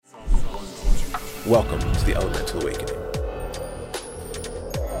Welcome to the Elemental Awakening.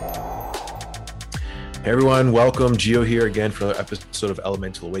 Hey everyone, welcome. Gio here again for another episode of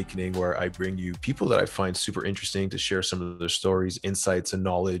Elemental Awakening, where I bring you people that I find super interesting to share some of their stories, insights, and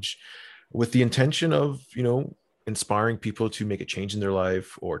knowledge with the intention of, inspiring people to make a change in their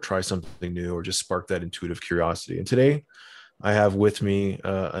life or try something new or just spark that intuitive curiosity. And today I have with me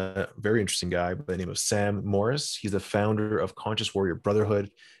a very interesting guy by the name of Sam Morris. He's the founder of Conscious Warrior Brotherhood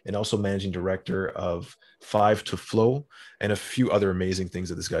and also managing director of Five to Flow and a few other amazing things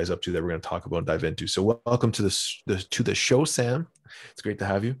that this guy's up to that we're going to talk about and dive into. So welcome to the show, Sam. It's great to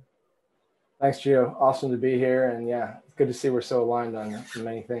have you. Thanks, Gio. Awesome to be here. And yeah, it's good to see we're so aligned on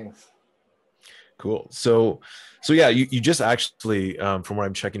many things. Cool. So yeah, you just actually, from what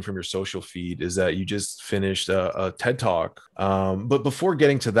I'm checking from your social feed, is that you just finished a TED Talk. But before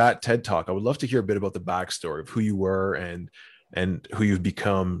getting to that TED Talk, I would love to hear a bit about the backstory of who you were and who you've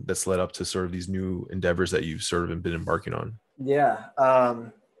become that's led up to sort of these new endeavors that you've sort of been embarking on. Yeah.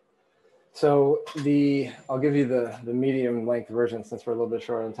 So I'll give you the medium length version since we're a little bit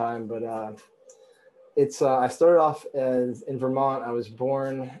short on time, but I started off in Vermont. I was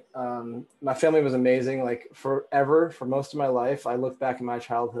born, my family was amazing, like forever, for most of my life. I looked back at my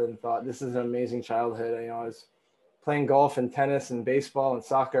childhood and thought, this is an amazing childhood. I was playing golf and tennis and baseball and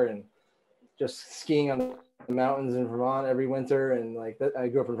soccer and just skiing on the mountains in Vermont every winter. And I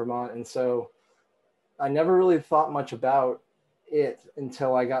grew up in Vermont. And so I never really thought much about it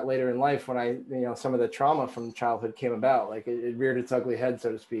until I got later in life when some of the trauma from childhood came about. Like it reared its ugly head,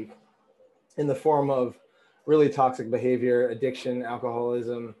 so to speak, in the form of really toxic behavior, addiction,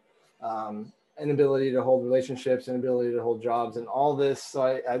 alcoholism, inability to hold relationships, inability to hold jobs, and all this.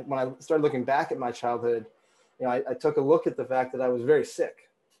 So when I started looking back at my childhood, I took a look at the fact that I was very sick.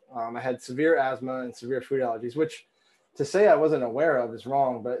 I had severe asthma and severe food allergies, which to say I wasn't aware of is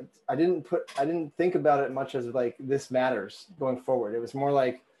wrong, but I didn't think about it much as like, this matters going forward. It was more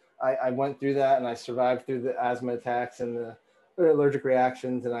like I went through that and I survived through the asthma attacks and the allergic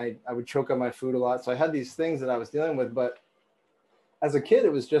reactions, and I would choke on my food a lot. So I had these things that I was dealing with, but as a kid,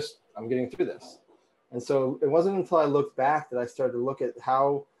 it was just, I'm getting through this. And so it wasn't until I looked back that I started to look at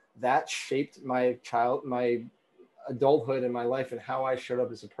how that shaped my adulthood in my life and how I showed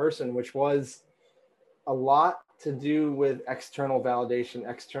up as a person, which was a lot to do with external validation,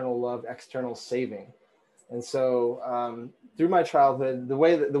 external love, external saving. And so through my childhood, the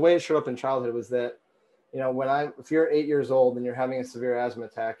way it showed up in childhood was that, if you're 8 years old and you're having a severe asthma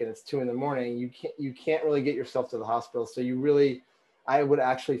attack and it's 2 a.m, you can't really get yourself to the hospital. So I would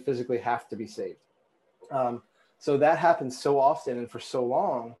actually physically have to be saved. So that happened so often and for so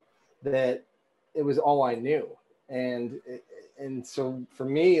long that it was all I knew. And so for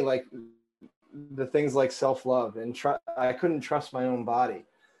me, like the things like self-love and I couldn't trust my own body.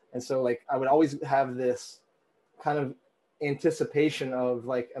 And so I would always have this kind of anticipation of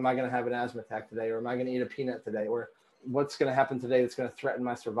like, am I going to have an asthma attack today? Or am I going to eat a peanut today? Or what's going to happen today that's going to threaten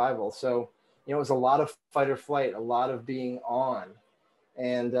my survival? So, it was a lot of fight or flight, a lot of being on.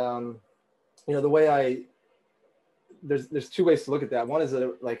 And, the way there's two ways to look at that. One is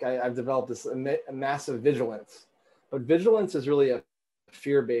that I've developed this a massive vigilance, but vigilance is really a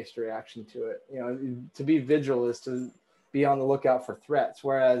fear-based reaction to it. To be vigilant is to be on the lookout for threats.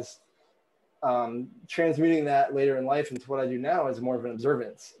 Whereas transmuting that later in life into what I do now is more of an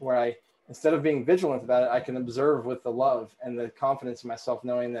observance, where instead of being vigilant about it, I can observe with the love and the confidence in myself,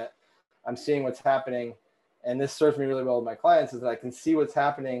 knowing that I'm seeing what's happening. And this serves me really well with my clients, is that I can see what's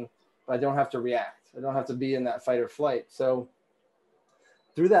happening, but I don't have to react. I don't have to be in that fight or flight. So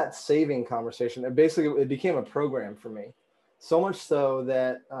through that saving conversation, it became a program for me. So much so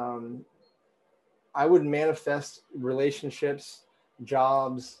that I would manifest relationships,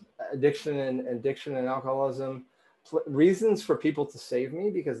 jobs, addiction and alcoholism, reasons for people to save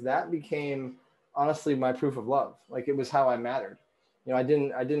me, because that became honestly my proof of love. Like it was how I mattered. I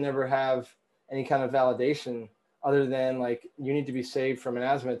didn't ever have any kind of validation other than like, you need to be saved from an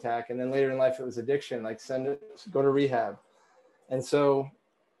asthma attack. And then later in life, it was addiction, like go to rehab. And so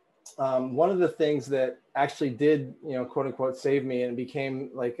one of the things that actually did, quote unquote, save me and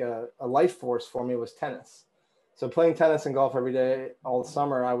became like a life force for me was tennis. So playing tennis and golf every day, all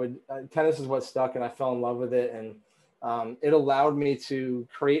summer, tennis is what stuck, and I fell in love with it. And it allowed me to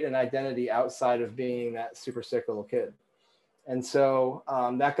create an identity outside of being that super sick little kid. And so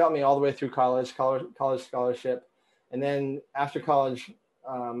that got me all the way through college scholarship. And then after college,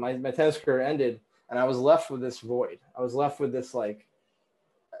 my tennis career ended, and I was left with this void. I was left with this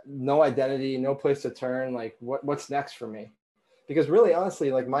no identity, no place to turn. Like what's next for me? Because really,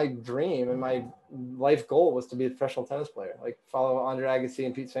 honestly, like my dream and my life goal was to be a professional tennis player, like follow Andre Agassi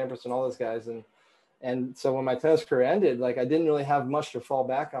and Pete Sampras and all those guys. And And so when my tennis career ended, like I didn't really have much to fall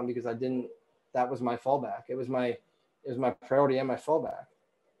back on because that was my fallback. It was my priority and my fallback.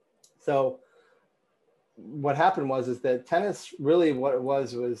 So what happened is that tennis really, what it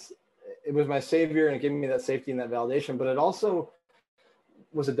was my savior, and it gave me that safety and that validation, but it also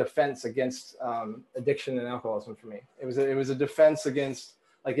was a defense against addiction and alcoholism for me. It was a defense against,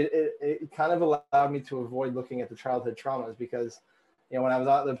 like, it kind of allowed me to avoid looking at the childhood traumas, because, you know, when I was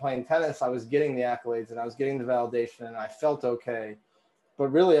out there playing tennis, I was getting the accolades and I was getting the validation and I felt okay,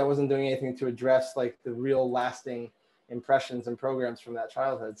 but really I wasn't doing anything to address like the real lasting impressions and programs from that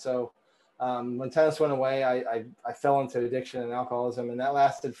childhood. So when tennis went away, I fell into addiction and alcoholism, and that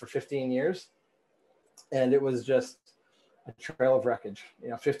lasted for 15 years. And it was just a trail of wreckage. You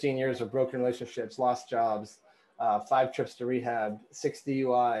know, 15 years of broken relationships, lost jobs, 5 trips to rehab, 6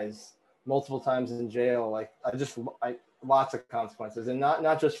 DUIs, multiple times in jail. Like lots of consequences, and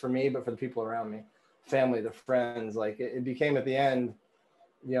not just for me, but for the people around me, family, the friends. Like it became at the end,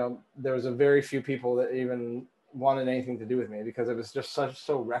 you know, there was a very few people that even wanted anything to do with me because it was just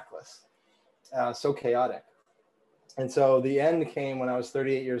so reckless, so chaotic. And so the end came when I was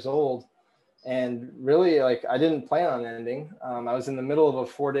 38 years old. And really, like, I didn't plan on ending. I was in the middle of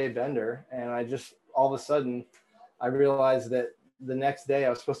a 4-day bender, and I just, all of a sudden, I realized that the next day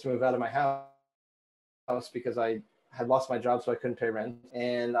I was supposed to move out of my house because I had lost my job, so I couldn't pay rent.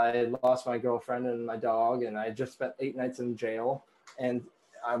 And I had lost my girlfriend and my dog, and I had just spent 8 nights in jail. And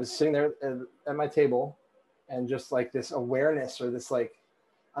I was sitting there at my table, and just like this awareness, or this, like,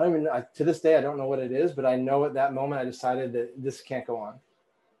 I don't even, to this day, I don't know what it is, but I know at that moment I decided that this can't go on.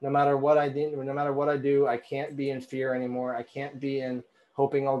 No matter what I do, I can't be in fear anymore. I can't be in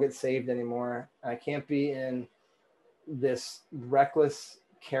hoping I'll get saved anymore. I can't be in this reckless,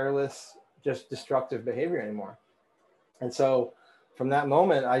 careless, just destructive behavior anymore. And so from that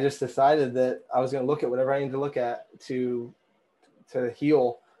moment, I just decided that I was going to look at whatever I need to look at to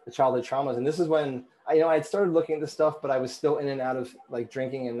heal the childhood traumas. And this is when I'd started looking at this stuff, but I was still in and out of like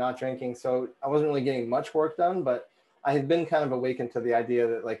drinking and not drinking. So I wasn't really getting much work done, but I had been kind of awakened to the idea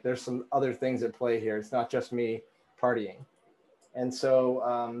that like there's some other things at play here. It's not just me partying. And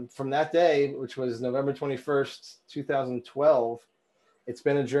so from that day, which was November 21st, 2012, it's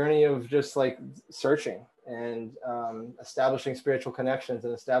been a journey of just like searching and establishing spiritual connections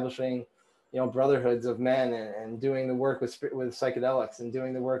and establishing, brotherhoods of men, and doing the work with psychedelics, and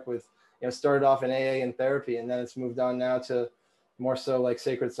doing the work with, started off in AA and therapy, and then it's moved on now to more so like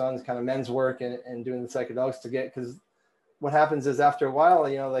Sacred Sons, kind of men's work, and doing the psychedelics because what happens is after a while,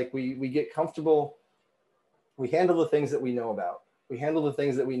 like we get comfortable, we handle the things that we know about. We handle the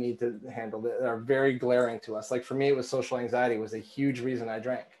things that we need to handle that are very glaring to us. Like for me, it was social anxiety was a huge reason I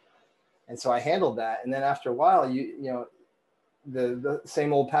drank. And so I handled that. And then after a while, the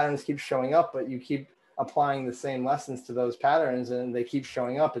same old patterns keep showing up, but you keep applying the same lessons to those patterns and they keep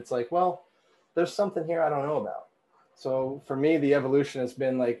showing up. It's like, well, there's something here I don't know about. So for me, the evolution has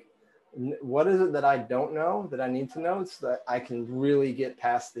been like, what is it that I don't know that I need to know so that I can really get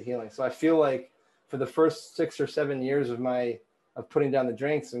past the healing? So I feel like for the first 6 or 7 years of putting down the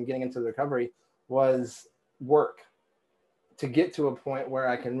drinks and getting into the recovery was work to get to a point where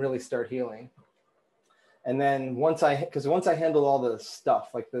I can really start healing. And then once I handled all the stuff,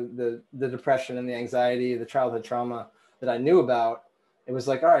 like the depression and the anxiety, the childhood trauma that I knew about, it was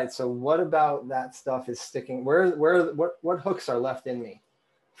like, all right, so what about that stuff is sticking? What hooks are left in me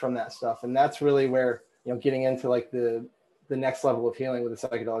from that stuff? And that's really where, getting into like the next level of healing with the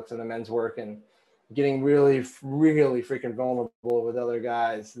psychedelics and the men's work, and getting really, really freaking vulnerable with other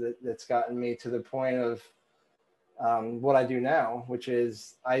guys, that's gotten me to the point of what I do now, which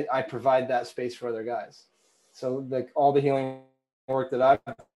is I provide that space for other guys. So like all the healing work that I've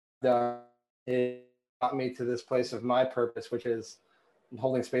done, it got me to this place of my purpose, which is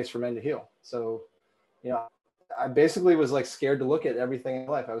holding space for men to heal. So, I basically was like scared to look at everything in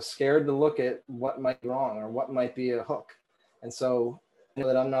life. I was scared to look at what might be wrong or what might be a hook. And so I know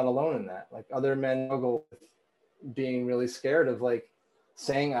that I'm not alone in that. Like other men struggle with being really scared of like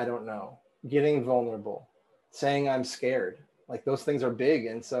saying, I don't know, getting vulnerable, saying I'm scared. Like those things are big.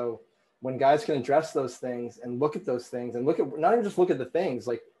 And so when guys can address those things and look at those things and look at, not even just look at the things,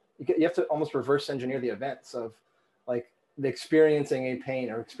 like you have to almost reverse engineer the events of like the experiencing a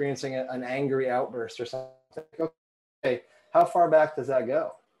pain or experiencing an angry outburst or something. Okay, how far back does that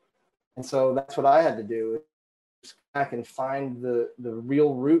go? And so that's what I had to do, is back and find the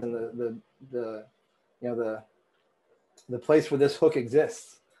real root and the place where this hook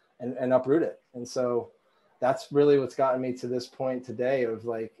exists, and uproot it. And so that's really what's gotten me to this point today of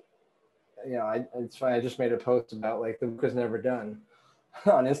like, it's funny, I just made a post about like the work is never done.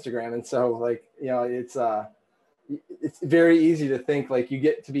 on Instagram. And so like, it's very easy to think like you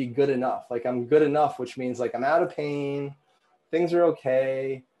get to be good enough. Like I'm good enough, which means like I'm out of pain, things are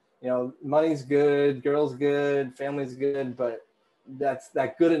okay, money's good, girl's good, family's good. But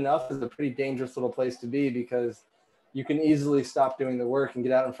that good enough is a pretty dangerous little place to be, because you can easily stop doing the work and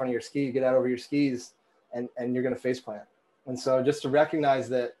get out in front of your skis, get out over your skis, and you're going to face plant. And so just to recognize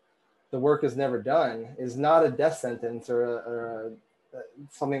that the work is never done is not a death sentence or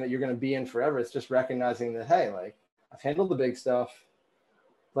something that you're going to be in forever. It's just recognizing that, hey, like I've handled the big stuff.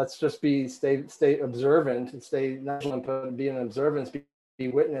 Let's just stay observant and stay vigilant, but be an observance, be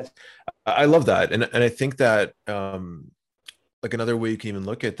witness. I love that. And I think that like another way you can even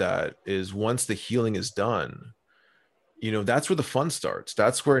look at that is once the healing is done, that's where the fun starts.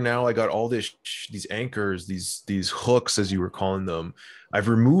 That's where now I got all these anchors, these hooks, as you were calling them. I've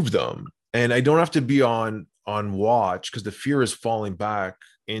removed them, and I don't have to be on watch, because the fear is falling back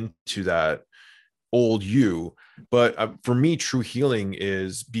into that old you. But for me, true healing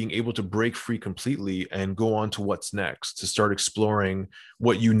is being able to break free completely and go on to what's next, to start exploring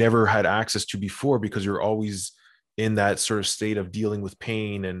what you never had access to before, because you're always in that sort of state of dealing with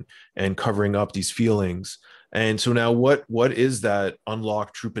pain and covering up these feelings. And so now what is that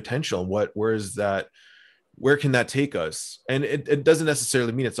unlocked true potential? Where can that take us? And it doesn't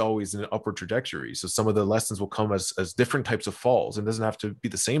necessarily mean it's always an upward trajectory. So some of the lessons will come as different types of falls. It doesn't have to be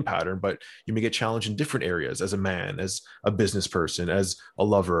the same pattern, but you may get challenged in different areas, as a man, as a business person, as a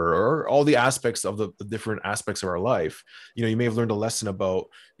lover, or all the aspects of the different aspects of our life. You may have learned a lesson about,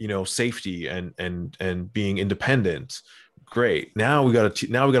 safety and being independent. Great. Now we got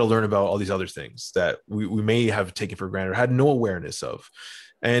to learn about all these other things that we may have taken for granted or had no awareness of.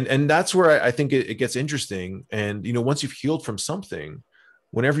 And that's where I think it gets interesting. And once you've healed from something,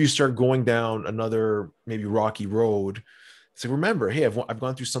 whenever you start going down another maybe rocky road, it's like, remember, hey, I've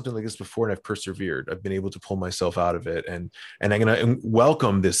gone through something like this before, and I've persevered. I've been able to pull myself out of it, and I'm gonna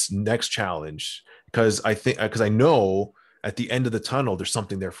welcome this next challenge, because I know at the end of the tunnel there's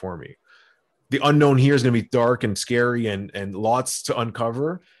something there for me. The unknown here is going to be dark and scary and lots to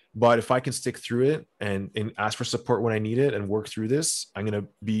uncover. But if I can stick through it and ask for support when I need it and work through this, I'm going to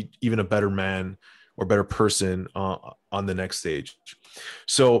be even a better man or better person on the next stage.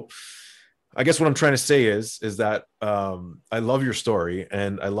 So I guess what I'm trying to say is that I love your story,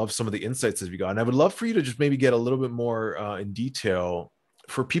 and I love some of the insights that you got. And I would love for you to just maybe get a little bit more in detail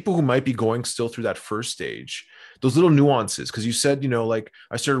for people who might be going still through that first stage, those little nuances. Because you said, like,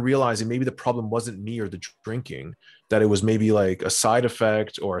 I started realizing maybe the problem wasn't me or the drinking, that it was maybe like a side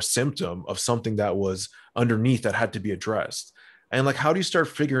effect or a symptom of something that was underneath that had to be addressed. And like, how do you start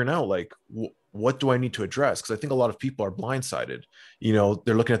figuring out like, what do I need to address? Because I think a lot of people are blindsided.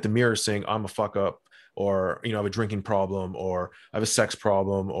 They're looking at the mirror saying, I'm a fuck up, or, I have a drinking problem, or I have a sex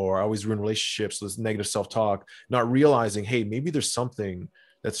problem, or I always ruin relationships. So this negative self-talk, not realizing, hey, maybe there's something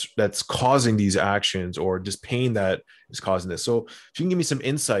that's causing these actions, or just pain that is causing this. So if you can give me some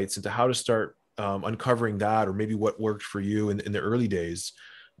insights into how to start uncovering that, or maybe what worked for you in the early days.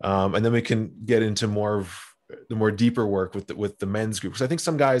 And then we can get into more of the more deeper work with the men's group. Because I think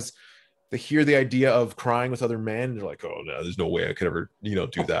some guys, they hear the idea of crying with other men, they're like, oh no, there's no way I could ever,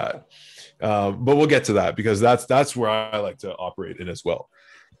 do that. But we'll get to that, because that's where I like to operate in as well.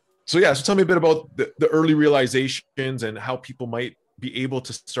 So yeah, so tell me a bit about the early realizations and how people might be able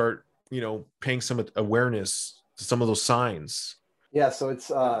to start, paying some awareness to some of those signs. Yeah, so it's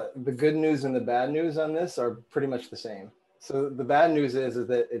the good news and the bad news on this are pretty much the same. So the bad news is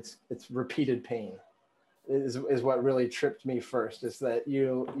that it's repeated pain is what really tripped me first. Is that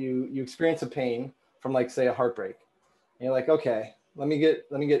you experience a pain from, like, say, a heartbreak, and you're like, okay, let me get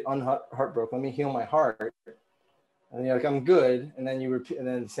heartbroken, let me heal my heart, and you're like, I'm good, and then you repeat, and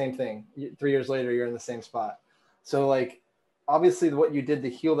then the same thing. 3 years later, you're in the same spot. So like, obviously, what you did to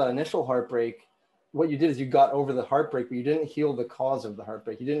heal that initial heartbreak, what you did is you got over the heartbreak, but you didn't heal the cause of the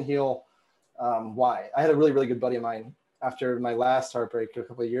heartbreak. You didn't heal why. I had a really, really good buddy of mine after my last heartbreak a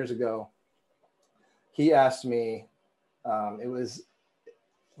couple of years ago. He asked me, it was,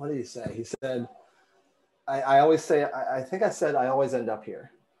 what did he say? He said, I always say, I think I said, I always end up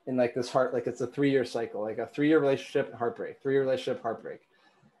here in like this like it's a 3-year cycle, like a 3-year relationship, heartbreak, 3-year relationship, heartbreak.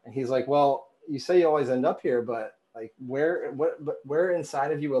 And he's like, well, you say you always end up here, but like where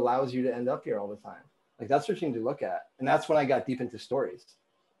inside of you allows you to end up here all the time? Like, that's what you need to look at. And that's when I got deep into stories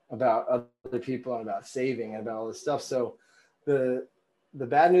about other people and about saving and about all this stuff. So the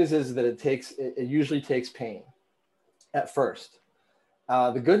bad news is that it usually takes pain at first.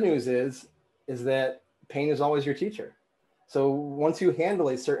 The good news is that pain is always your teacher. So once you handle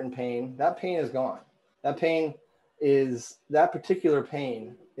a certain pain, that pain is gone. That pain is that particular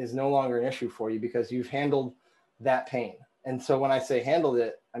pain is no longer an issue for you because you've handled that pain. And so when I say handled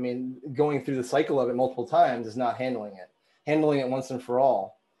it, I mean, going through the cycle of it multiple times is not handling it. Handling it once and for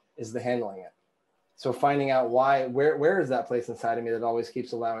all is the handling it. So finding out where is that place inside of me that always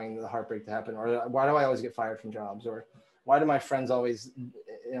keeps allowing the heartbreak to happen? Or why do I always get fired from jobs? Or why do my friends always,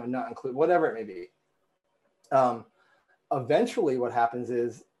 not include, whatever it may be. Eventually what happens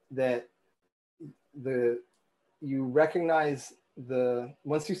is that you recognize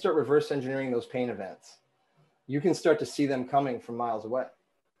once you start reverse engineering those pain events, you can start to see them coming from miles away.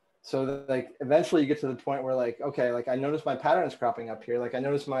 So like eventually you get to the point where like, okay, like I notice my patterns cropping up here. Like I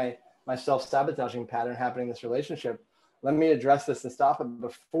notice my self-sabotaging pattern happening in this relationship. Let me address this and stop it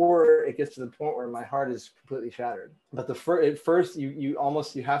before it gets to the point where my heart is completely shattered. But at first you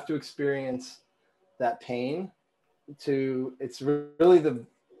have to experience that pain it's really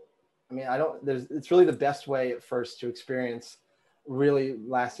it's really the best way at first to experience really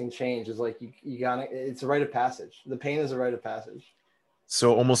lasting change is like it's a rite of passage. The pain is a rite of passage.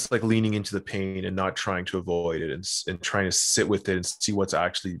 So almost like leaning into the pain and not trying to avoid it and trying to sit with it and see what's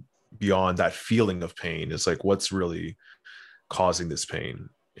actually beyond that feeling of pain. Is like, what's really causing this pain,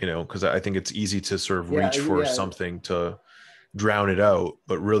 because I think it's easy to sort of reach for something to drown it out.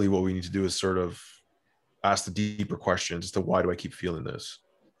 But really what we need to do is sort of ask the deeper questions as to why do I keep feeling this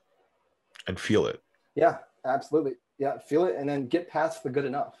and feel it. Yeah, absolutely. Yeah. Feel it. And then get past the good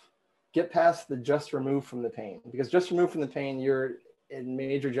enough, get past the just removed from the pain, because just removed from the pain, you're in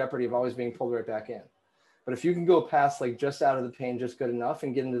major jeopardy of always being pulled right back in. But if you can go past like just out of the pain, just good enough,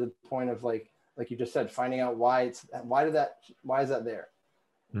 and get into the point of like you just said, finding out why is that there?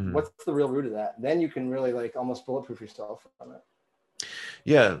 Mm-hmm. What's the real root of that? Then you can really like almost bulletproof yourself from it.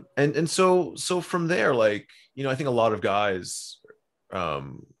 Yeah. And so from there, like, I think a lot of guys,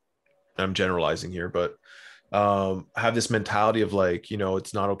 I'm generalizing here, but have this mentality of like,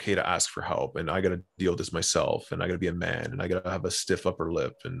 it's not okay to ask for help, and I got to deal with this myself, and I got to be a man, and I got to have a stiff upper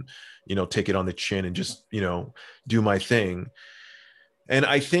lip, and, take it on the chin and just, do my thing. And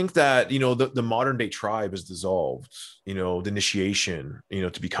I think that, the modern day tribe is dissolved, the initiation,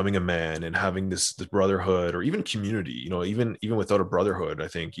 to becoming a man and having this brotherhood or even community, even without a brotherhood, I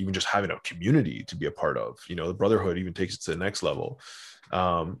think even just having a community to be a part of, the brotherhood even takes it to the next level.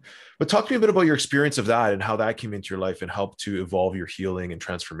 But talk to me a bit about your experience of that and how that came into your life and helped to evolve your healing and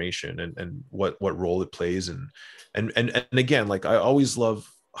transformation, and what role it plays. And again, like I always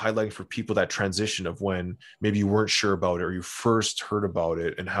love highlighting for people that transition of when maybe you weren't sure about it or you first heard about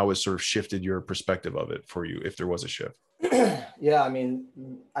it, and how it sort of shifted your perspective of it for you, if there was a shift. Yeah. I mean,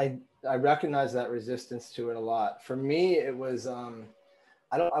 I recognize that resistance to it a lot. For me, it was,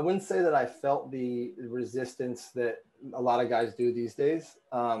 I wouldn't say that I felt the resistance that a lot of guys do these days.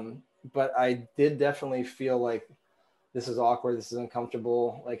 But I did definitely feel like this is awkward. This is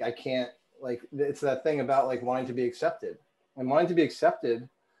uncomfortable. Like I can't, like, it's that thing about like wanting to be accepted, and wanting to be accepted.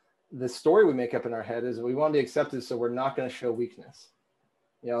 The story we make up in our head is we want to be accepted, so we're not going to show weakness.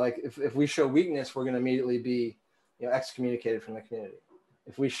 Like if we show weakness, we're going to immediately be, excommunicated from the community.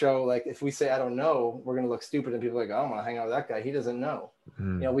 If we say, I don't know, we're going to look stupid, and people are like, oh, I don't want to hang out with that guy. He doesn't know.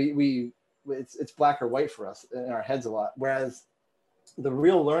 It's black or white for us in our heads a lot. Whereas the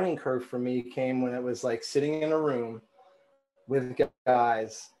real learning curve for me came when it was like sitting in a room with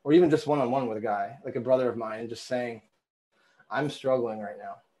guys, or even just one-on-one with a guy, like a brother of mine, and just saying, I'm struggling right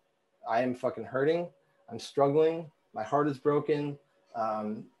now. I am fucking hurting. I'm struggling. My heart is broken.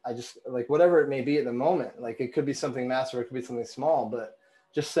 I just, like, whatever it may be at the moment, like it could be something massive or it could be something small, but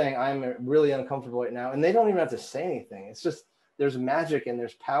just saying I'm really uncomfortable right now. And they don't even have to say anything. It's just, there's magic and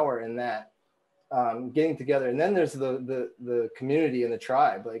there's power in that, getting together. And then there's the community and the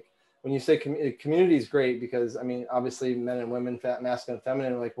tribe. Like when you say community is great, because I mean, obviously men and women, masculine and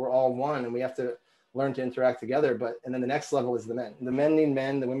feminine, like we're all one, and we have to learn to interact together. And then the next level is the men. The men need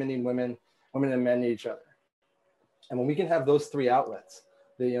men, the women need women, women and men need each other. And when we can have those three outlets,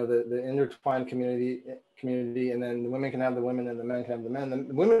 the intertwined community, and then the women can have the women and the men can have the men.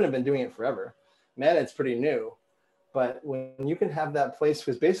 The women have been doing it forever. Men, it's pretty new. But when you can have that place,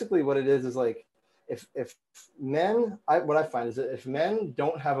 because basically what it is like, if men, what I find is that if men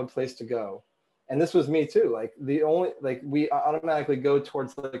don't have a place to go, and this was me too, like we automatically go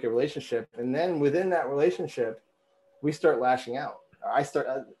towards like a relationship, and then within that relationship, we start lashing out.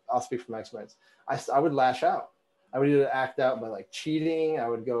 I'll speak from my experience. I would lash out. I would either act out by like cheating. I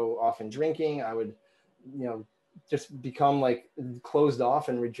would go off and drinking. I would, just become like closed off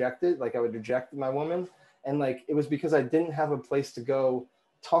and rejected. Like I would reject my woman. And like, it was because I didn't have a place to go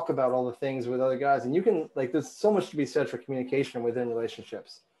talk about all the things with other guys. And you can, like, there's so much to be said for communication within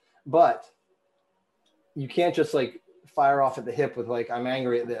relationships, but you can't just like fire off at the hip with like, I'm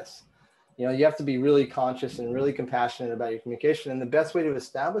angry at this. You know, you have to be really conscious and really compassionate about your communication. And the best way to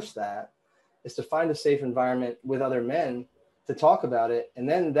establish that is to find a safe environment with other men to talk about it. And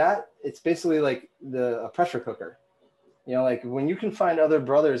then that, it's basically like a pressure cooker. You know, like when you can find other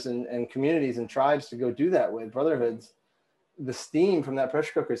brothers and communities and tribes to go do that with, brotherhoods, the steam from that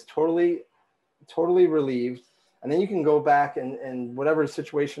pressure cooker is totally relieved. And then you can go back and whatever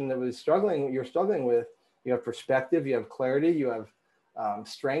situation that you're struggling with, you have perspective, you have clarity, you have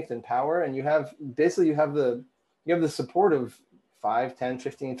strength and power, and you have the support of 5, 10,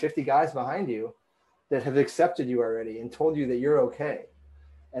 15, 50 guys behind you that have accepted you already and told you that you're okay.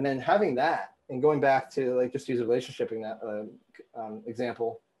 And then having that, and going back to like, just use a relationship in that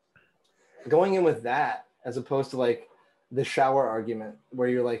example, going in with that as opposed to like the shower argument where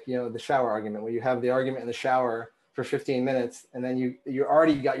you're like, you know, the shower argument where you have the argument in the shower for 15 minutes and then you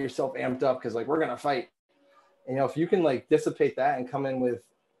already got yourself amped up because like, we're gonna fight. And, you know, if you can like dissipate that and come in with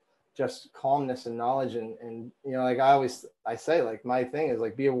just calmness and knowledge and you know, like I say, like my thing is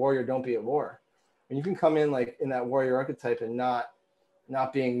like, be a warrior, don't be at war. When you can come in like in that warrior archetype and not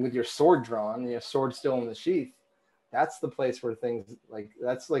being with your sword drawn, you know, sword still in the sheath, that's the place where things like,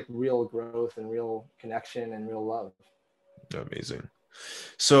 that's like real growth and real connection and real love. Amazing.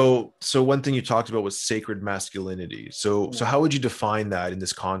 So one thing you talked about was sacred masculinity. So how would you define that in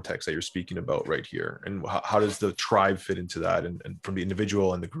this context that you're speaking about right here? And how does the tribe fit into that and from the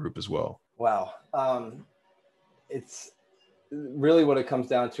individual and the group as well? Wow. It's really what it comes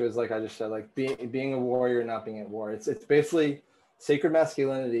down to is like I just said, like being a warrior, not being at war. It's basically sacred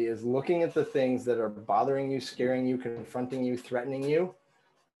masculinity is looking at the things that are bothering you, scaring you, confronting you, threatening you,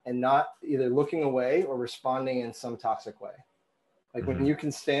 and not either looking away or responding in some toxic way. Like when you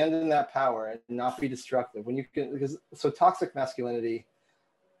can stand in that power and not be destructive, when you can, because so toxic masculinity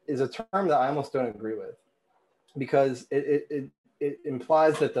is a term that I almost don't agree with because it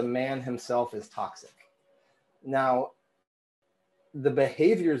implies that the man himself is toxic. Now, the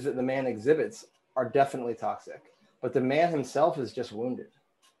behaviors that the man exhibits are definitely toxic, but the man himself is just wounded.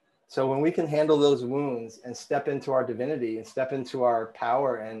 So when we can handle those wounds and step into our divinity and step into our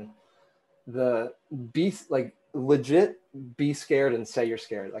power and the beast, like legit be scared and say you're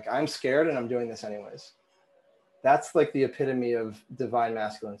scared. Like I'm scared and I'm doing this anyways. That's like the epitome of divine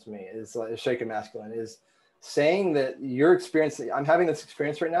masculine to me, is like sacred masculine, is saying that you're experiencing, I'm having this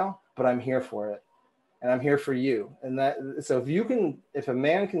experience right now, but I'm here for it. And I'm here for you. And that, so if a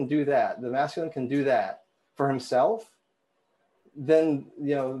man can do that, the masculine can do that for himself, then,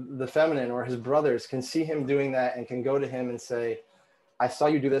 you know, the feminine or his brothers can see him doing that and can go to him and say, I saw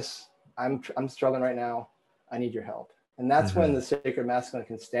you do this. I'm struggling right now. I need your help. And that's when the sacred masculine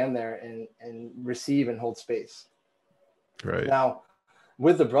can stand there and receive and hold space. Right. Now,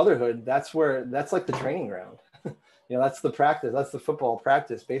 with the brotherhood, that's like the training ground. You know, that's the practice. That's the football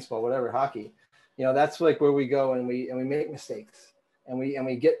practice, baseball, whatever, hockey. You know, that's like where we go and we make mistakes and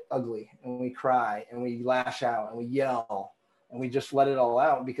we get ugly and we cry and we lash out and we yell and we just let it all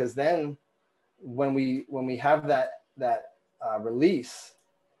out, because then when we have that release,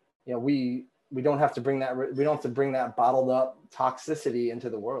 you know, we don't have to bring that bottled up toxicity into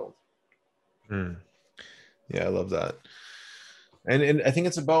the world. Yeah, I love that. And I think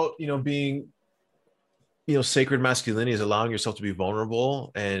it's about, you know, being, you know, sacred masculinity is allowing yourself to be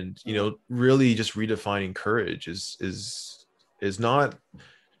vulnerable and, you know, really just redefining courage is not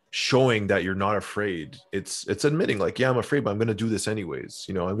showing that you're not afraid. It's admitting like, yeah, I'm afraid, but I'm going to do this anyways.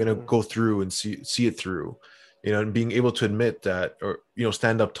 You know, I'm going to go through and see it through, you know, and being able to admit that, or, you know,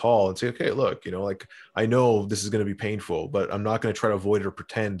 stand up tall and say, okay, look, you know, like I know this is going to be painful, but I'm not going to try to avoid it or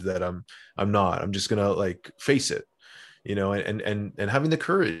pretend that I'm not. I'm just going to like face it, you know, and having the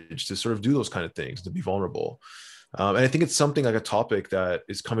courage to sort of do those kind of things, to be vulnerable. And I think it's something like a topic that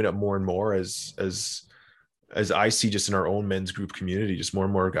is coming up more and more as I see just in our own men's group community, just more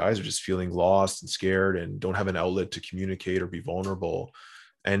and more guys are just feeling lost and scared and don't have an outlet to communicate or be vulnerable.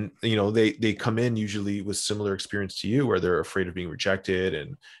 And, you know, they come in usually with similar experience to you, where they're afraid of being rejected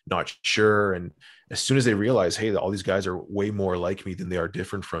and not sure. And as soon as they realize, hey, all these guys are way more like me than they are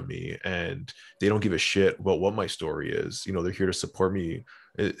different from me, and they don't give a shit about what my story is, you know, they're here to support me.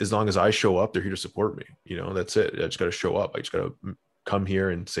 As long as I show up, they're here to support me. You know, that's it. I just got to show up. I just got to come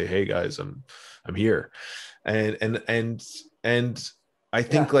here and say, hey guys, I'm here. And I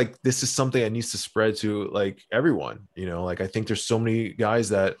think like this is something that needs to spread to like everyone, you know, like I think there's so many guys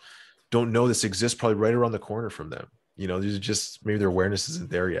that don't know this exists probably right around the corner from them. You know, these are just, maybe their awareness isn't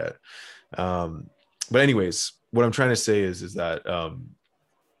there yet. But anyways, what I'm trying to say is that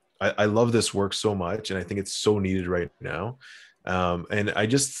I love this work so much, and I think it's so needed right now. And I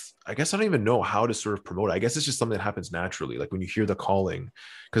just I guess I don't even know how to sort of promote it. I guess it's just something that happens naturally. Like when you hear the calling,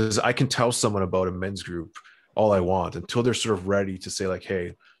 because I can tell someone about a men's group all I want until they're sort of ready to say like,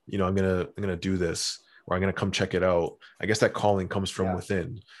 hey, I'm gonna do this, or I'm gonna come check it out. I guess that calling comes from Yeah.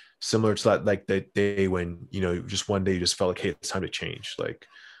 within, similar to that, like that day when, just one day you just felt like, hey, it's time to change. Like,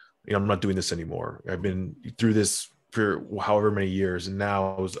 I'm not doing this anymore. I've been through this for however many years, and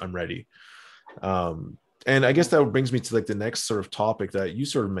now I'm ready. And I guess that brings me to like the next sort of topic that you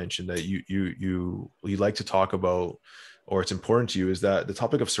sort of mentioned that you like to talk about, or it's important to you, is that the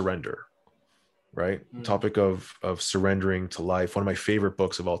topic of surrender, right? The Mm. topic of surrendering to life. One of my favorite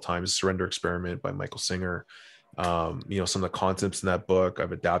books of all time is Surrender Experiment by Michael Singer. Some of the concepts in that book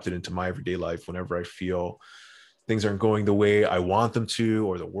I've adapted into my everyday life whenever I feel things aren't going the way I want them to,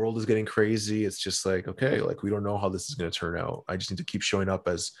 or the world is getting crazy. It's just like, okay, like we don't know how this is going to turn out. I just need to keep showing up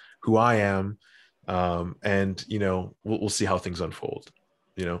as who I am. And we'll see how things unfold,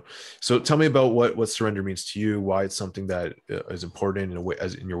 so tell me about what surrender means to you, why it's something that is important in a way,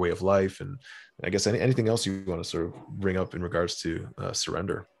 as in your way of life, and I guess anything else you want to sort of bring up in regards to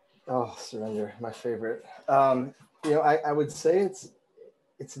surrender. Oh, surrender, my favorite. I would say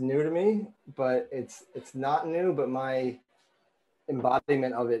it's new to me, but it's not new, but my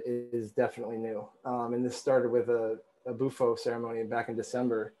embodiment of it is definitely new. And this started with a Bufo ceremony back in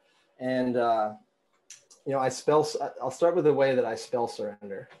December. And, I'll start with the way that I spell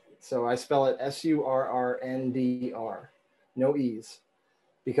surrender. So I spell it surrndr, no E's,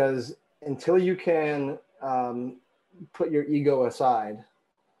 because until you can put your ego aside,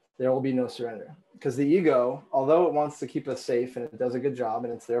 there will be no surrender. Because the ego, although it wants to keep us safe and it does a good job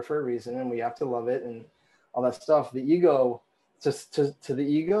and it's there for a reason and we have to love it and all that stuff, the ego, just to the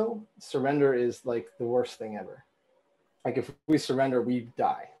ego, surrender is like the worst thing ever. Like if we surrender, we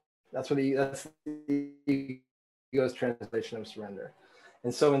die. That's the ego's translation of surrender.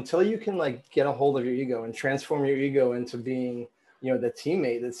 And so until you can like get a hold of your ego and transform your ego into being, the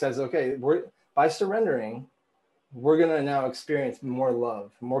teammate that says, okay, by surrendering, we're going to now experience more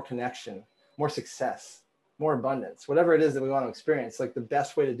love, more connection, more success, more abundance, whatever it is that we want to experience. Like the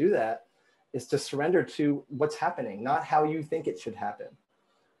best way to do that is to surrender to what's happening, not how you think it should happen,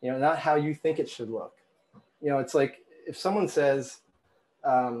 not how you think it should look. It's like if someone says,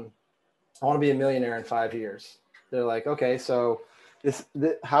 I want to be a millionaire in 5 years. They're like, okay, so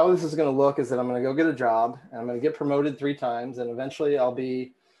how this is going to look is that I'm going to go get a job and I'm going to get promoted 3 times. And eventually I'll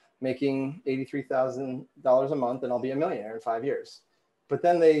be making $83,000 a month and I'll be a millionaire in 5 years. But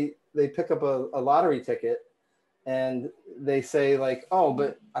then they pick up a lottery ticket and they say like, oh,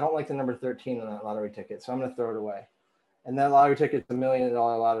 but I don't like the number 13 on that lottery ticket, so I'm going to throw it away. And that lottery ticket's $1 million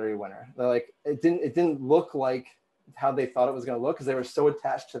lottery winner. They're like, it didn't look like how they thought it was going to look because they were so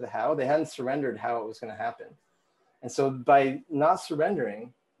attached to the how. They hadn't surrendered how it was going to happen. And so by not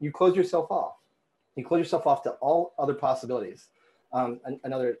surrendering, you close yourself off. You close yourself off to all other possibilities.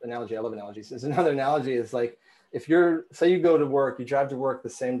 Another analogy, I love analogies, is another analogy is like, if say you go to work, you drive to work the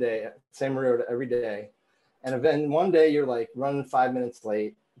same day, same road every day. And then one day you're like running 5 minutes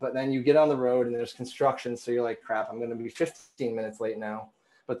late, but then you get on the road and there's construction. So you're like, crap, I'm going to be 15 minutes late now.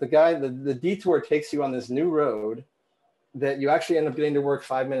 But the detour takes you on this new road that you actually end up getting to work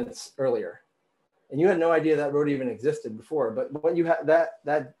 5 minutes earlier. And you had no idea that road even existed before. But what you had,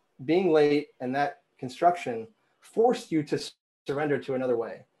 that being late and that construction forced you to surrender to another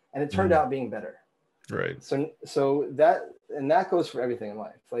way. And it turned out being better. Right. So that goes for everything in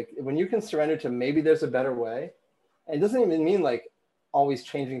life. Like when you can surrender to maybe there's a better way, and it doesn't even mean like always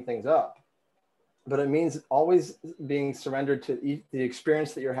changing things up, but it means always being surrendered to the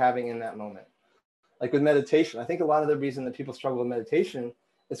experience that you're having in that moment. Like with meditation, I think a lot of the reason that people struggle with meditation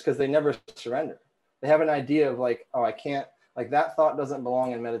is because they never surrender. They have an idea of like, oh, I can't, like that thought doesn't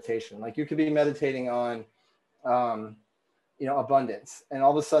belong in meditation. Like you could be meditating on, abundance, and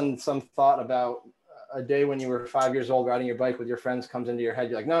all of a sudden some thought about a day when you were 5 years old riding your bike with your friends comes into your head.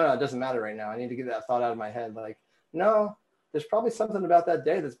 You're like, no, it doesn't matter right now. I need to get that thought out of my head. Like, no, there's probably something about that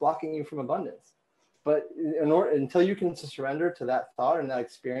day that's blocking you from abundance. But until you can surrender to that thought and that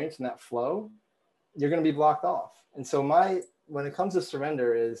experience and that flow, you're going to be blocked off. And so when it comes to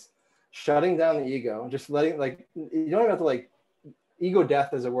surrender is shutting down the ego, just letting, like, you don't even have to, like, ego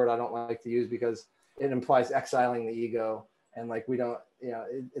death is a word I don't like to use because it implies exiling the ego. And like, we don't,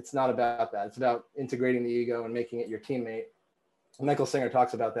 it's not about that. It's about integrating the ego and making it your teammate. Michael Singer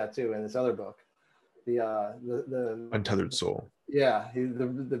talks about that too in this other book, the Untethered Soul. Yeah, he's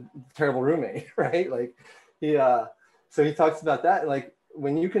the terrible roommate, right? Like so he talks about that. Like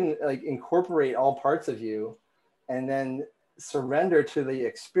when you can like incorporate all parts of you and then surrender to the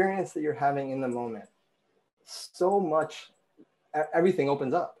experience that you're having in the moment, so much, everything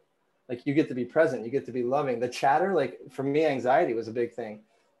opens up. Like you get to be present, you get to be loving. The chatter, like for me, anxiety was a big thing.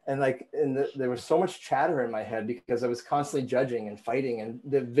 And like there was so much chatter in my head because I was constantly judging and fighting, and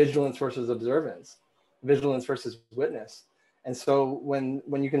the vigilance versus observance, vigilance versus witness. And so when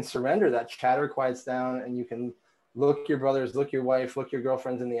you can surrender, that chatter quiets down, and you can look your brothers, look your wife, look your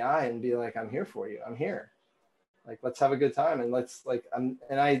girlfriends in the eye and be like, I'm here for you. I'm here. Like, let's have a good time. And let's like,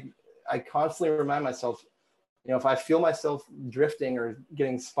 I constantly remind myself, you know, if I feel myself drifting or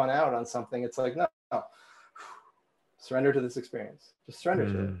getting spun out on something, it's like, no, surrender to this experience. Just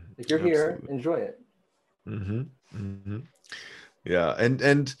surrender to it. If you're here, enjoy it. Mm-hmm. Mm-hmm. Yeah.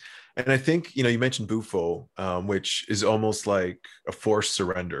 And I think, you know, you mentioned Bufo, which is almost like a forced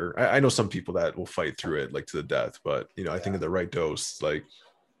surrender. I know some people that will fight through it like to the death, but you know, I think at the right dose, like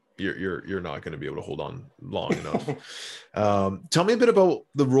you're not going to be able to hold on long enough. Tell me a bit about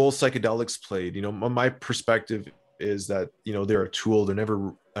the role psychedelics played. You know, my perspective is that, you know, they're a tool. They're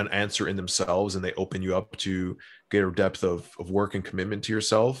never an answer in themselves, and they open you up to greater depth of work and commitment to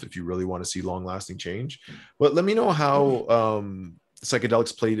yourself if you really want to see long lasting change. But let me know how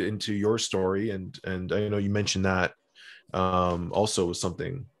psychedelics played into your story. And I know you mentioned that also was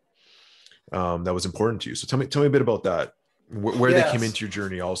something that was important to you. So tell me a bit about that, where they came Yes. into your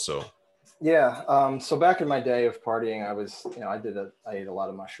journey also. Yeah. So back in my day of partying, I was, you know, I ate a lot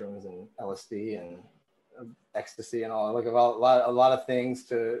of mushrooms and LSD and ecstasy and all, like a lot of things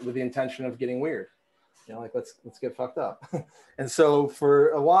with the intention of getting weird. You know, like let's get fucked up. And so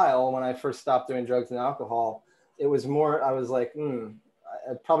for a while, when I first stopped doing drugs and alcohol, it was more, I was like,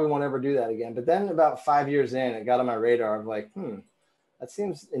 I probably won't ever do that again. But then about 5 years in, it got on my radar of like, that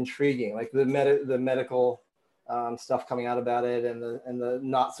seems intriguing. Like the medical stuff coming out about it, and the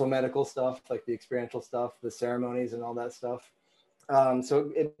not so medical stuff, like the experiential stuff, the ceremonies and all that stuff.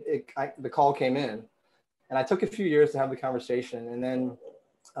 So the call came in, and I took a few years to have the conversation, and then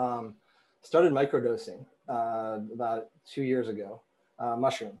started microdosing about 2 years ago,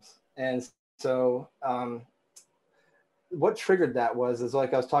 mushrooms. And so what triggered that is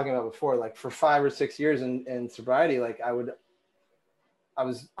like I was talking about before, like for 5 or 6 years in sobriety, like I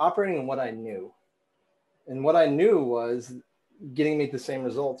was operating in what I knew. And what I knew was getting me the same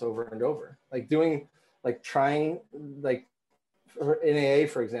results over and over. Like trying, like in AA,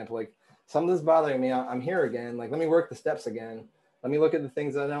 for example, like something's bothering me. I'm here again. Like, let me work the steps again. Let me look at the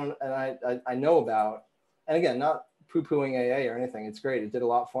things I don't, and I know about. And again, not poo-pooing AA or anything. It's great. It did a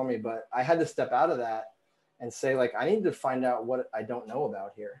lot for me, but I had to step out of that and say, like, I need to find out what I don't know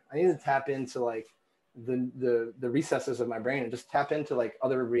about here. I need to tap into like the recesses of my brain and just tap into like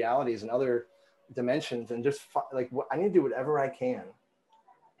other realities and other dimensions, and just I need to do whatever I can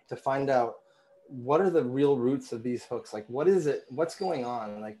to find out what are the real roots of these hooks. Like, what is it? What's going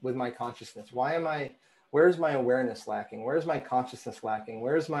on? Like with my consciousness? Where's my awareness lacking? Where's my consciousness lacking?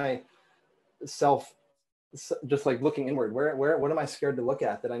 Where's my self? Just like looking inward. What am I scared to look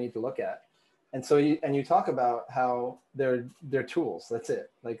at that I need to look at? And so you talk about how they're tools. That's it.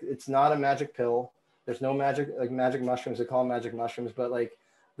 Like, it's not a magic pill. There's no magic, like magic mushrooms. They call them magic mushrooms, but like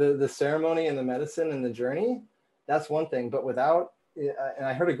the ceremony and the medicine and the journey, that's one thing. But without, and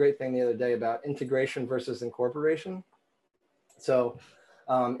I heard a great thing the other day about integration versus incorporation. So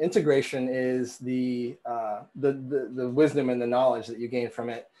integration is the wisdom and the knowledge that you gain from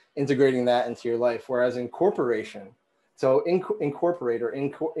it, integrating that into your life. Whereas incorporation, so incorporate or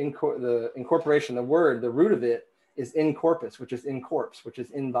the incorporation, the word, the root of it is in corpus, which is in corpse, which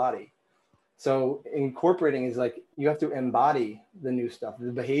is in body. So incorporating is like, you have to embody the new stuff,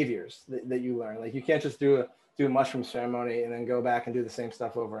 the behaviors that you learn. Like, you can't just do a mushroom ceremony and then go back and do the same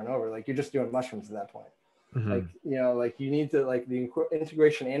stuff over and over. Like, you're just doing mushrooms at that point. Mm-hmm. Like, you know, like you need to, like, the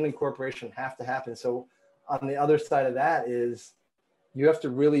integration and incorporation have to happen. So on the other side of that is you have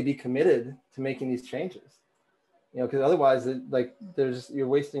to really be committed to making these changes, you know, because otherwise you're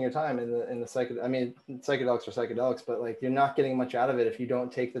wasting your time in the psychedelics are psychedelics, but like, you're not getting much out of it if you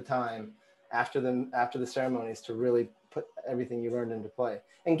don't take the time after the ceremonies to really put everything you learned into play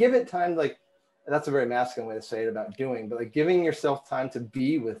and give it time. Like, that's a very masculine way to say it about doing, but like giving yourself time to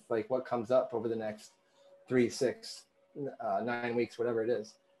be with like what comes up over the next 3, 6, 9 weeks, whatever it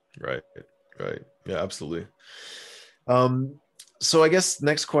is. Right. Yeah, absolutely. So I guess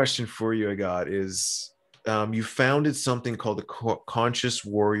next question for you I got is, you founded something called the Conscious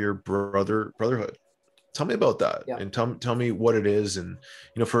Warrior Brotherhood. Tell me about that. Yeah. And tell me what it is. And,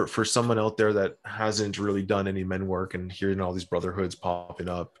 you know, for someone out there that hasn't really done any men work and hearing all these brotherhoods popping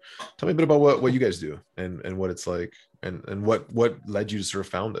up, tell me a bit about what you guys do and what it's like and what led you to sort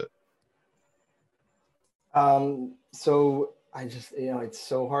of found it. So I just, you know, it's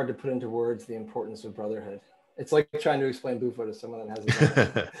so hard to put into words the importance of brotherhood. It's like trying to explain Bufo to someone that hasn't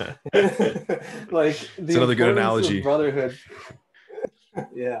done it. Like It's the another good importance of analogy. brotherhood.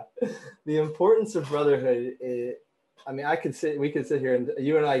 Yeah, the importance of brotherhood. I mean, we could sit here and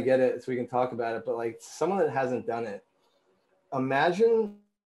you and I get it, so we can talk about it. But like someone that hasn't done it, imagine.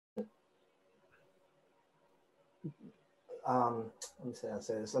 Let me say, I'll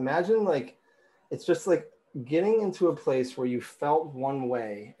say this. Imagine like it's just like getting into a place where you felt one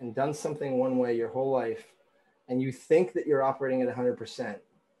way and done something one way your whole life, and you think that you're operating at 100%,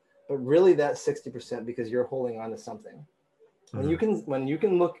 but really that's 60% because you're holding on to something. When you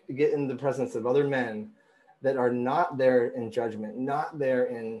can get in the presence of other men that are not there in judgment, not there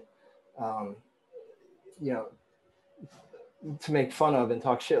in, you know, to make fun of and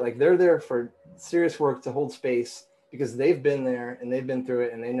talk shit. Like they're there for serious work to hold space because they've been there and they've been through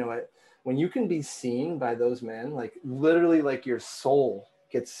it and they know it. When you can be seen by those men, like literally like your soul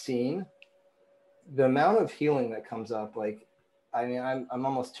gets seen, the amount of healing that comes up, like, I mean, I'm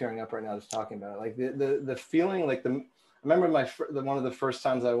almost tearing up right now just talking about it. Like the feeling, like I remember one of the first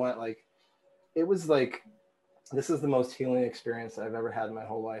times I went, like, it was like, this is the most healing experience I've ever had in my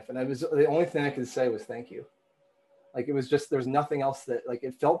whole life. And the only thing I could say was thank you. Like, it was just, there's nothing else that, like,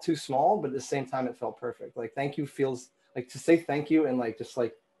 it felt too small, but at the same time, it felt perfect. Like, thank you feels like, to say thank you and like, just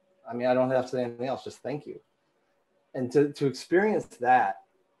like, I mean, I don't have to say anything else, just thank you. And to experience that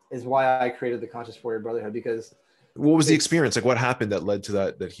is why I created the Conscious Warrior Brotherhood, because what was the experience? Like what happened that led to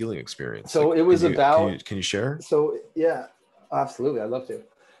that healing experience? So like, it was can you share? So yeah, absolutely. I'd love to.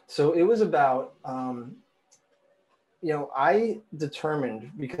 So it was about, you know, I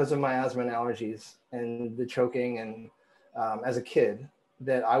determined because of my asthma and allergies and the choking and as a kid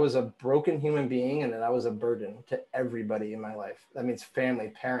that I was a broken human being and that I was a burden to everybody in my life. That means family,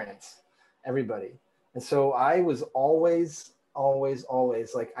 parents, everybody. And so I was always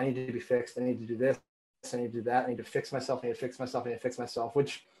like, I need to be fixed. I need to do this. I need to do that. I need to fix myself. I need to fix myself. I need to fix myself,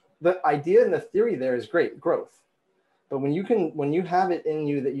 which the idea and the theory there is great, growth. But when you have it in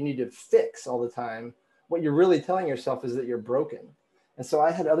you that you need to fix all the time, what you're really telling yourself is that you're broken. And so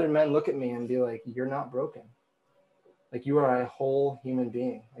I had other men look at me and be like, you're not broken. Like, you are a whole human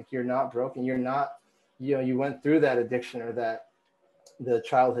being. Like, you're not broken. You're not, you know, you went through that addiction or the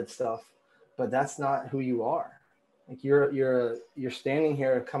childhood stuff, but that's not who you are. Like, you're standing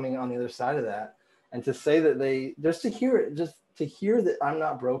here coming on the other side of that. And to say that just to hear that I'm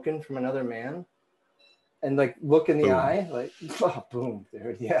not broken from another man and like look in the Boom. eye, like, oh, boom,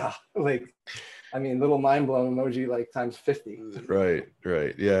 dude. Yeah. Like, I mean, little mind blown emoji, like times 50. Right.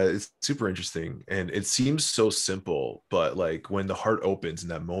 Yeah, it's super interesting. And it seems so simple, but like when the heart opens in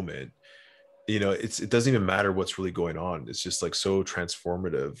that moment, you know, it doesn't even matter what's really going on. It's just like so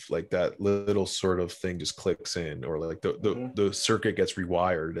transformative. Like that little sort of thing just clicks in, or like the circuit gets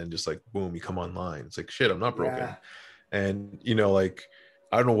rewired and just like, boom, you come online. It's like, shit, I'm not broken. And, you know, like,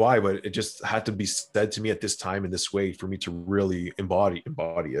 I don't know why, but it just had to be said to me at this time in this way for me to really embody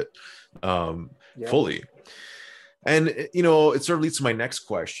it fully. And, you know, it sort of leads to my next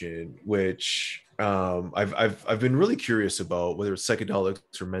question, which I've been really curious about, whether it's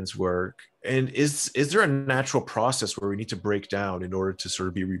psychedelics or men's work. And is there a natural process where we need to break down in order to sort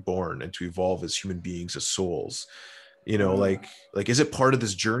of be reborn and to evolve as human beings, as souls? You know, like is it part of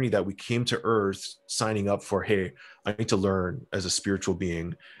this journey that we came to earth signing up for, hey, I need to learn as a spiritual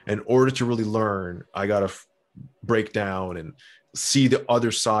being. In order to really learn, I gotta break down and see the other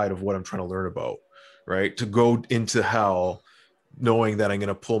side of what I'm trying to learn about, right? To go into hell knowing that I'm going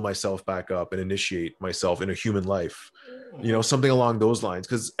to pull myself back up and initiate myself in a human life, you know, something along those lines.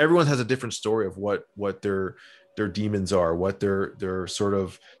 Because everyone has a different story of what their demons are, what their sort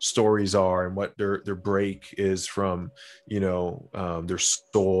of stories are, and what their break is from, you know, their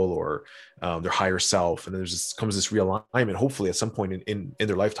soul or their higher self. And then comes this realignment, hopefully at some point in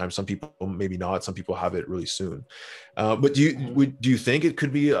their lifetime. Some people maybe not, some people have it really soon. But do you think it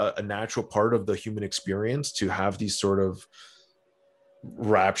could be a natural part of the human experience to have these sort of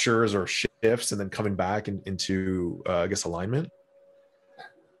raptures or shifts and then coming back into I guess alignment?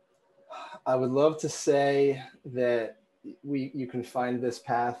 I would love to say that you can find this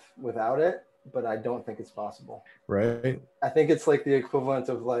path without it, but I don't think it's possible. Right. I think it's like the equivalent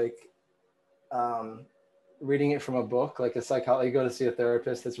of like reading it from a book, like a psychologist. You go to see a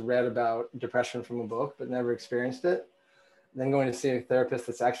therapist that's read about depression from a book but never experienced it, then going to see a therapist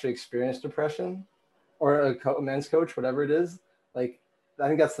that's actually experienced depression, or a men's coach, whatever it is. Like, I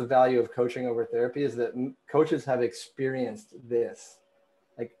think that's the value of coaching over therapy, is that coaches have experienced this,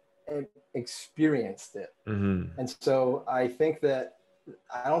 like experienced it. And so I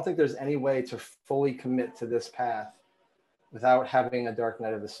don't think there's any way to fully commit to this path without having a dark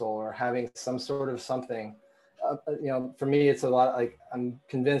night of the soul or having some sort of something. for me, it's a lot, like, I'm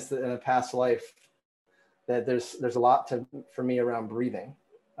convinced that in a past life that there's a lot for me around breathing.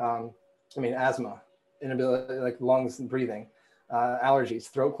 Asthma, inability, like lungs and breathing, allergies,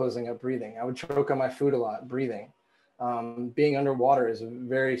 throat closing up, breathing. I would choke on my food a lot, breathing. Being underwater is a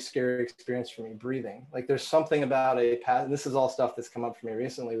very scary experience for me, breathing. Like, there's something about and this is all stuff that's come up for me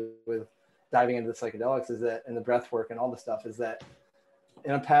recently with diving into the psychedelics, is that, and the breath work and all the stuff, is that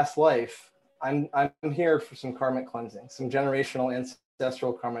in a past life, I'm here for some karmic cleansing, some generational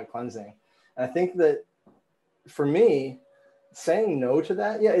ancestral karmic cleansing. And I think that for me, saying no to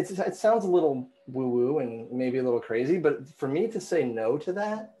that, yeah, it sounds a little woo-woo and maybe a little crazy, but for me to say no to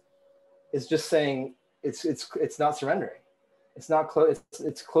that is just saying it's not surrendering. It's not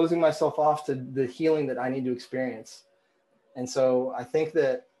it's closing myself off to the healing that I need to experience. And so I think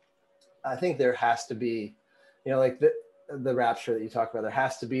there has to be, like the rapture that you talk about, there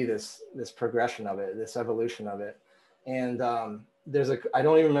has to be this progression of it, this evolution of it. And I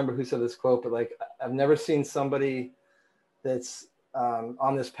don't even remember who said this quote, but like, I've never seen somebody that's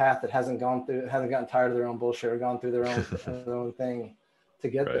on this path that hasn't gotten tired of their own bullshit or gone through their own thing to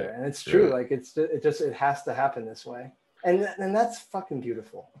get Right. there. And it's true. Yeah. Like, it has to happen this way. And that's fucking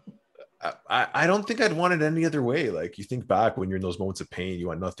beautiful. I don't think I'd want it any other way. Like, you think back when you're in those moments of pain, you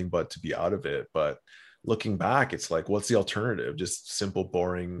want nothing but to be out of it. But looking back, it's like, what's the alternative? Just simple,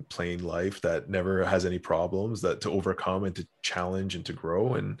 boring, plain life that never has any problems that to overcome and to challenge and to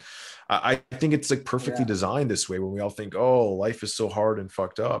grow. And I think it's like perfectly designed this way, when we all think, oh, life is so hard and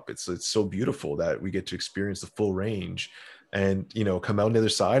fucked up. It's so beautiful that we get to experience the full range and, come out on the other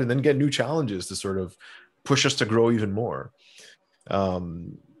side and then get new challenges to sort of push us to grow even more.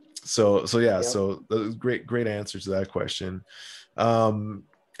 So great answer to that question.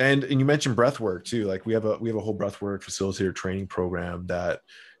 And you mentioned breath work too. Like, we have a whole breath work facilitator training program that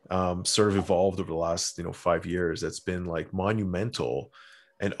sort of evolved over the last 5 years. That's been like monumental.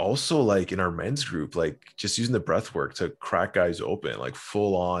 And also, like, in our men's group, like, just using the breath work to crack guys open, like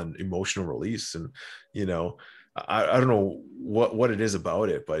full on emotional release. And I don't know what it is about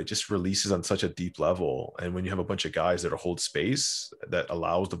it, but it just releases on such a deep level. And when you have a bunch of guys that hold space that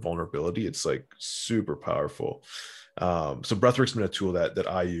allows the vulnerability, it's like super powerful. So breathwork's been a tool that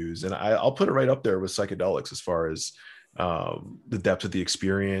I use, and I'll put it right up there with psychedelics as far as the depth of the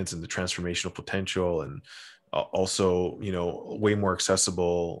experience and the transformational potential, and also, way more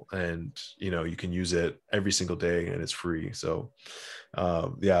accessible, and, you can use it every single day and it's free. So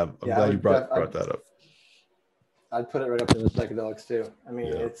I'm glad you brought that up. I'd put it right up there with psychedelics too. I mean,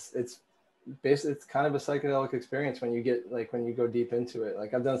 it's basically, it's kind of a psychedelic experience when you go deep into it.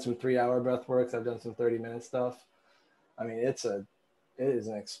 Like, I've done some 3-hour breath works. I've done some 30-minute stuff. I mean, it is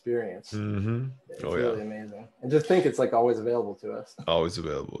an experience. Mm-hmm. It's really amazing. And just think, it's like always available to us. Always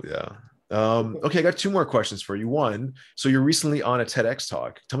available. Yeah. Okay. I got 2 more questions for you. One, so you're recently on a TEDx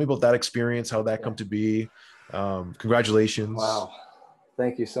talk. Tell me about that experience, how that come to be. Congratulations. Wow.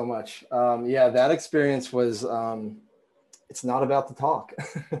 Thank you so much. That experience was, it's not about the talk.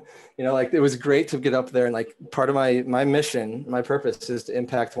 Like, it was great to get up there, and like, part of my mission, my purpose is to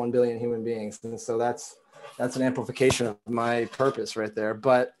impact 1 billion human beings. And so that's an amplification of my purpose right there.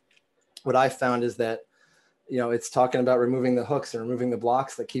 But what I found is that, it's talking about removing the hooks and removing the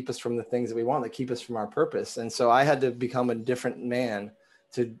blocks that keep us from the things that we want, that keep us from our purpose. And so I had to become a different man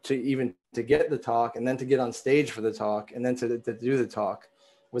to get the talk, and then to get on stage for the talk, and then to do the talk.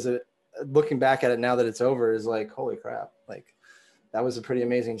 Looking back at it now that it's over, is like, holy crap. Like, that was a pretty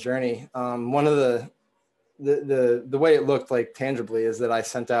amazing journey. One of the way it looked like tangibly is that I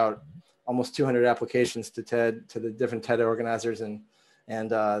sent out almost 200 applications to the different TED organizers. And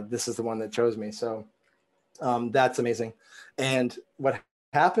this is the one that chose me. So that's amazing. And what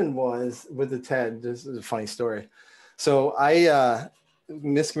happened was, with the TED, this is a funny story. So I,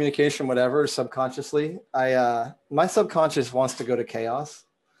 miscommunication, whatever, subconsciously, my subconscious wants to go to chaos.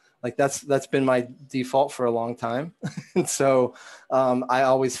 Like, that's been my default for a long time. And so I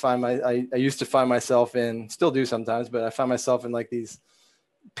always I used to find myself in, still do sometimes, but I find myself in like these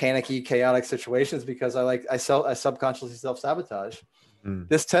panicky, chaotic situations because I subconsciously self-sabotage.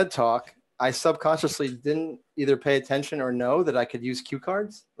 This TED talk, I subconsciously didn't either pay attention or know that I could use cue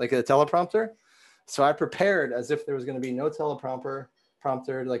cards, like a teleprompter. So I prepared as if there was going to be no teleprompter,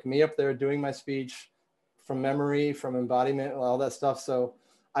 like me up there doing my speech from memory, from embodiment, all that stuff. So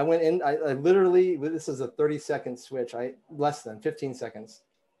I went in, I literally, this is a 30-second switch, less than 15 seconds.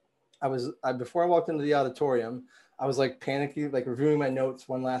 Before I walked into the auditorium, I was like panicking, like reviewing my notes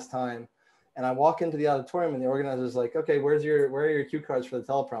one last time. And I walk into the auditorium, and the organizer's like, okay, where are your cue cards for the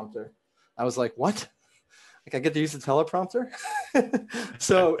teleprompter? I was like, what? Like, I get to use the teleprompter?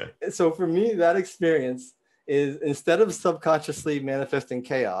 So for me, that experience is instead of subconsciously manifesting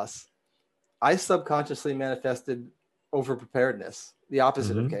chaos, I subconsciously manifested over preparedness, the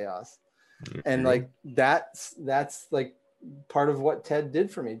opposite of chaos. And like that's like part of what TED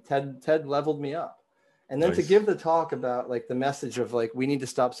did for me. TED leveled me up. And then to give the talk about like the message of like we need to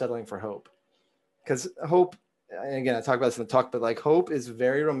stop settling for hope. Because hope, and again, I talk about this in the talk, but like hope is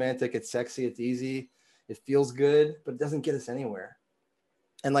very romantic, it's sexy, it's easy, it feels good, but it doesn't get us anywhere.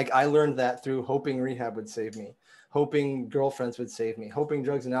 And like I learned that through hoping rehab would save me, hoping girlfriends would save me, hoping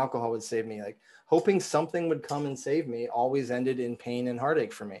drugs and alcohol would save me, like hoping something would come and save me always ended in pain and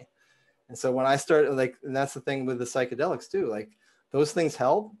heartache for me. And so when I started, like, and that's the thing with the psychedelics too, like those things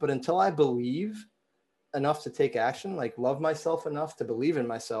help, but until I believe enough to take action, like love myself enough to believe in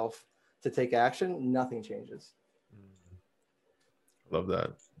myself to take action, nothing changes. Love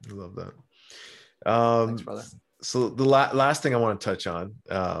that. I love that. Thanks, brother. So the last thing I want to touch on,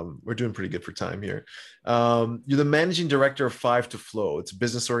 we're doing pretty good for time here. You're the managing director of Five to Flow. It's a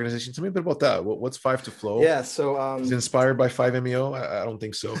business organization. Tell me a bit about that. What's Five to Flow? Yeah. So is it inspired by 5-MeO? I don't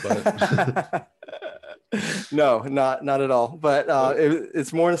think so, but no, not at all. But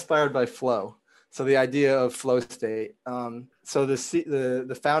it's more inspired by flow. So the idea of flow state. So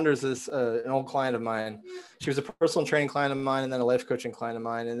the founders is an old client of mine. She was a personal training client of mine, and then a life coaching client of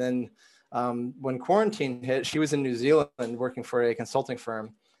mine, and then when quarantine hit, she was in New Zealand working for a consulting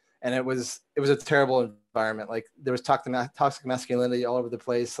firm, and it was a terrible environment. Like there was toxic masculinity all over the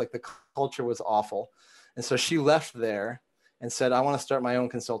place. Like the culture was awful, and so she left there and said, "I want to start my own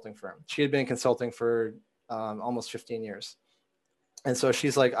consulting firm." She had been consulting for almost 15 years, and so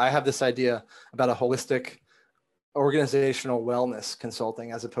she's like, "I have this idea about a holistic organizational wellness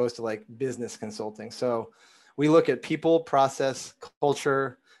consulting as opposed to like business consulting." So we look at people, process,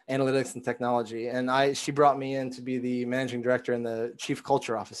 culture, analytics, and technology. And she brought me in to be the managing director and the chief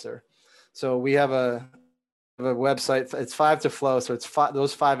culture officer. So we have a website. It's Five to Flow. So it's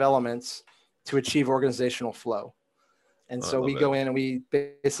those 5 elements to achieve organizational flow. And so we go in and we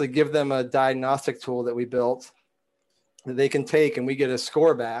basically give them a diagnostic tool that we built that they can take, and we get a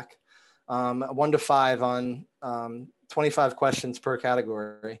score back, 1 to 5 on 25 questions per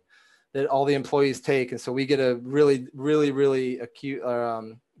category that all the employees take. And so we get a really, really, really acute,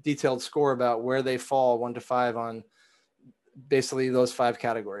 detailed score about where they fall 1 to 5 on basically those 5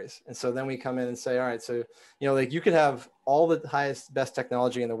 categories. And so then we come in and say, all right, so, like you could have all the highest, best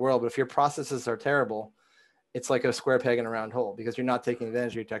technology in the world, but if your processes are terrible, it's like a square peg in a round hole because you're not taking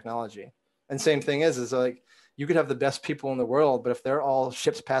advantage of your technology. And same thing is like, you could have the best people in the world, but if they're all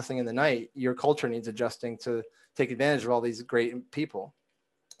ships passing in the night, your culture needs adjusting to take advantage of all these great people.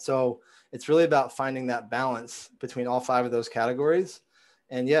 So it's really about finding that balance between all 5 of those categories.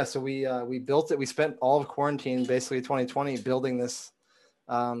 And yeah, so we built it. We spent all of quarantine, basically 2020, building this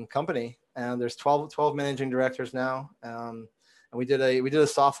company. And there's 12 managing directors now. And we did a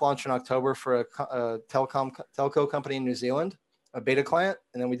soft launch in October for a telco company in New Zealand, a beta client.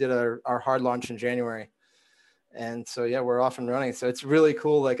 And then we did our hard launch in January. And so, yeah, we're off and running. So it's really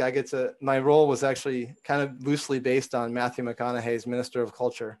cool. Like my role was actually kind of loosely based on Matthew McConaughey's Minister of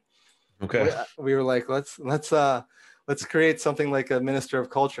Culture. Okay. We were like, let's create something like a Minister of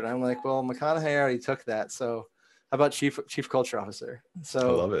Culture. And I'm like, well, McConaughey already took that. So how about Chief Culture Officer? So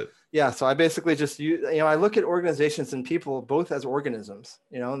I love it. Yeah. So I basically just I look at organizations and people both as organisms,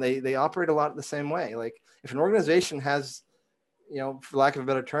 and they operate a lot the same way. Like if an organization has, for lack of a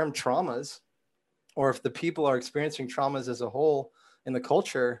better term, traumas, or if the people are experiencing traumas as a whole in the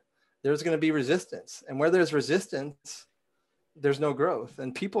culture, there's going to be resistance. And where there's resistance, there's no growth.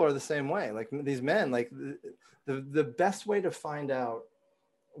 And people are the same way. Like these men, like the best way to find out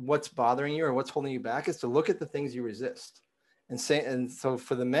what's bothering you or what's holding you back is to look at the things you resist and so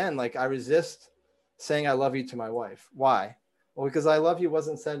for the men, like I resist saying I love you to my wife. Why? Well, because I love you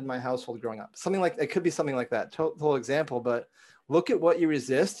wasn't said in my household growing up. Something like, it could be something like that, total example, but look at what you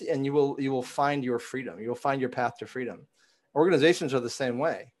resist and you will find your freedom. You will find your path to freedom. Organizations are the same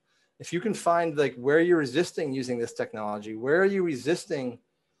way. If you can find like where you're resisting using this technology, where are you resisting,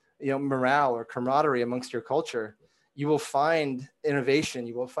 morale or camaraderie amongst your culture, you will find innovation.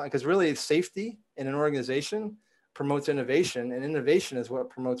 You will find, because really safety in an organization promotes innovation, and innovation is what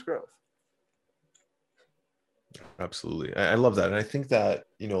promotes growth. Absolutely. I love that. And I think that,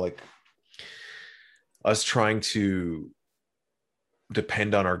 like us trying to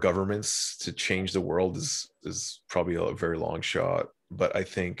depend on our governments to change the world is probably a very long shot. But I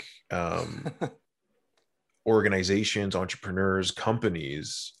think organizations, entrepreneurs,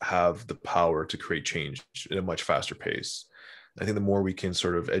 companies have the power to create change at a much faster pace. I think the more we can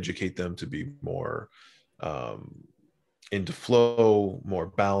sort of educate them to be more into flow, more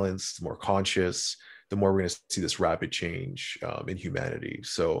balanced, more conscious, the more we're going to see this rapid change in humanity.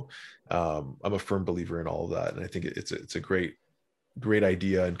 So I'm a firm believer in all of that. And I think it's a great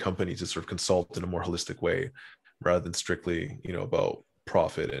idea and company to sort of consult in a more holistic way rather than strictly, about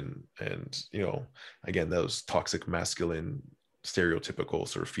profit and, again, those toxic masculine stereotypical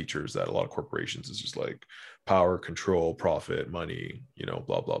sort of features that a lot of corporations is just like power, control, profit, money,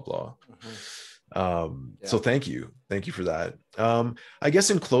 blah, blah, blah. Mm-hmm. So thank you for that. I guess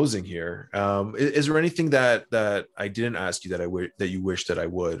in closing here, is there anything that I didn't ask you that you wish that I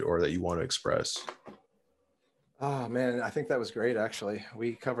would, or that you want to express? Oh man, I think that was great. Actually,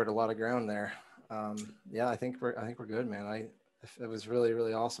 we covered a lot of ground there. Yeah, I think we're good, man. It was really,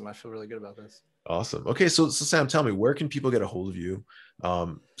 really awesome. I feel really good about this. Awesome. Okay, so Sam, tell me, where can people get a hold of you?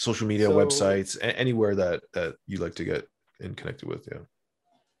 Social media, So websites, anywhere that you like to get in connected with.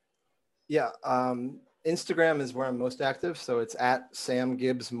 yeah, Instagram is where I'm most active. So it's at Sam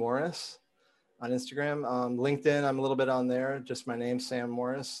Gibbs Morris on Instagram. LinkedIn, I'm a little bit on there. Just my name, Sam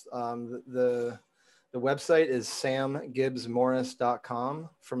Morris. The website is samgibbsmorris.com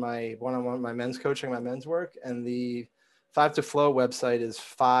for my one-on-one, my men's coaching, my men's work. And the 5to Flow website is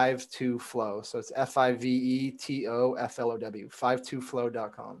 5to Flow. So it's FIVETOFLOW,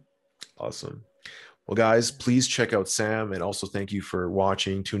 5toflow.com. Awesome. Well, guys, please check out Sam, and also thank you for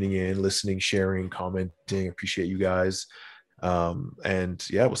watching, tuning in, listening, sharing, commenting. Appreciate you guys. And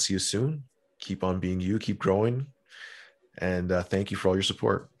yeah, we'll see you soon. Keep on being you, keep growing. And thank you for all your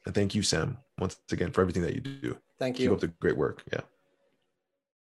support. And thank you, Sam, once again, for everything that you do. Thank Keep you. up the great work. Yeah.